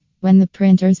When the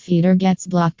printer's feeder gets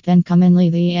blocked, then commonly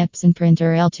the Epson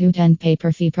printer L210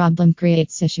 paper fee problem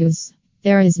creates issues.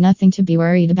 There is nothing to be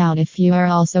worried about if you are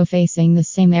also facing the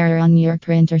same error on your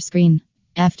printer screen.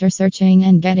 After searching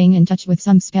and getting in touch with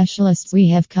some specialists, we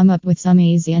have come up with some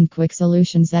easy and quick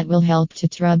solutions that will help to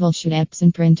troubleshoot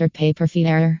Epson printer paper feed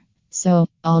error. So,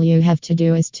 all you have to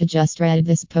do is to just read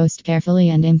this post carefully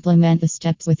and implement the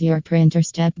steps with your printer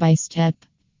step by step.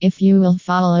 If you will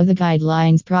follow the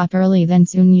guidelines properly, then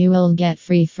soon you will get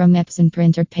free from Epson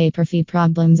printer paper feed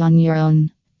problems on your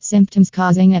own. Symptoms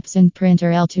causing Epson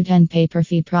printer L210 paper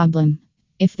feed problem.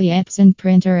 If the Epson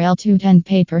printer L210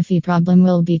 paper feed problem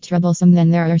will be troublesome,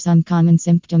 then there are some common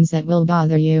symptoms that will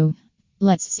bother you.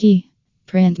 Let's see.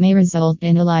 Print may result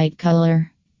in a light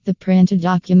color. The printed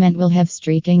document will have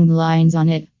streaking lines on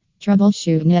it.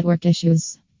 Troubleshoot network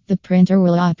issues. The printer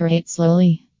will operate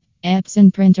slowly.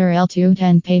 Epson printer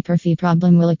L210 paper feed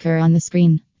problem will occur on the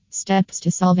screen. Steps to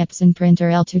solve Epson printer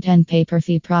L210 paper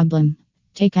feed problem.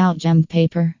 Take out jammed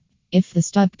paper. If the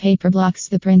stuck paper blocks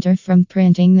the printer from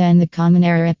printing, then the common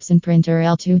error Epson printer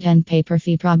L210 paper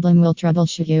feed problem will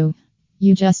troubleshoot you.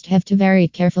 You just have to very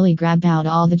carefully grab out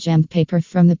all the jammed paper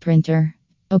from the printer.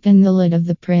 Open the lid of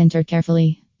the printer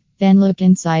carefully. Then look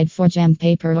inside for jammed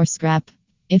paper or scrap.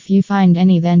 If you find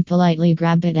any, then politely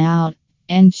grab it out.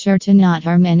 Ensure to not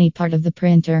harm any part of the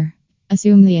printer.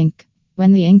 Assume the ink.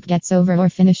 When the ink gets over or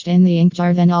finished in the ink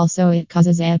jar, then also it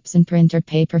causes Epson printer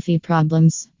paper feed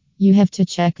problems. You have to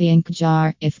check the ink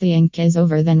jar. If the ink is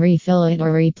over, then refill it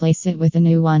or replace it with a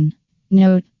new one.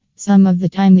 Note: some of the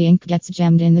time the ink gets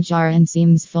jammed in the jar and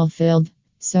seems fulfilled.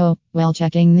 So, while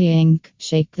checking the ink,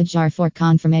 shake the jar for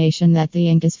confirmation that the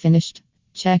ink is finished.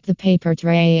 Check the paper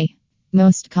tray.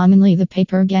 Most commonly, the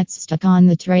paper gets stuck on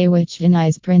the tray, which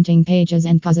denies printing pages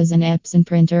and causes an Epson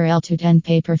printer L210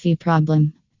 paper feed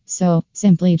problem. So,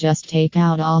 simply just take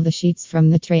out all the sheets from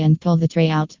the tray and pull the tray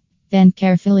out. Then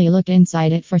carefully look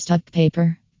inside it for stuck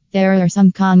paper. There are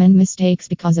some common mistakes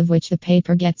because of which the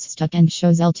paper gets stuck and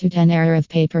shows L210 error of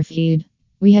paper feed.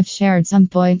 We have shared some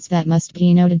points that must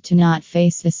be noted to not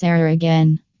face this error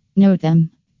again. Note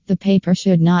them. The paper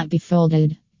should not be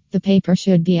folded. The paper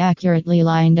should be accurately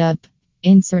lined up.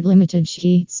 Insert limited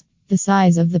sheets. The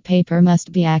size of the paper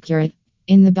must be accurate.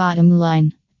 In the bottom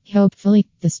line. Hopefully,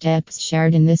 the steps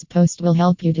shared in this post will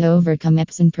help you to overcome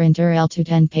Epson printer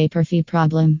L210 paper feed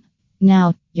problem.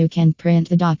 Now, you can print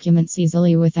the documents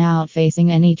easily without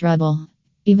facing any trouble.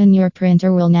 Even your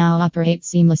printer will now operate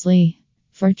seamlessly.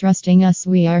 For trusting us,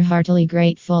 we are heartily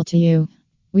grateful to you.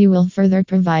 We will further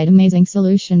provide amazing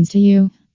solutions to you.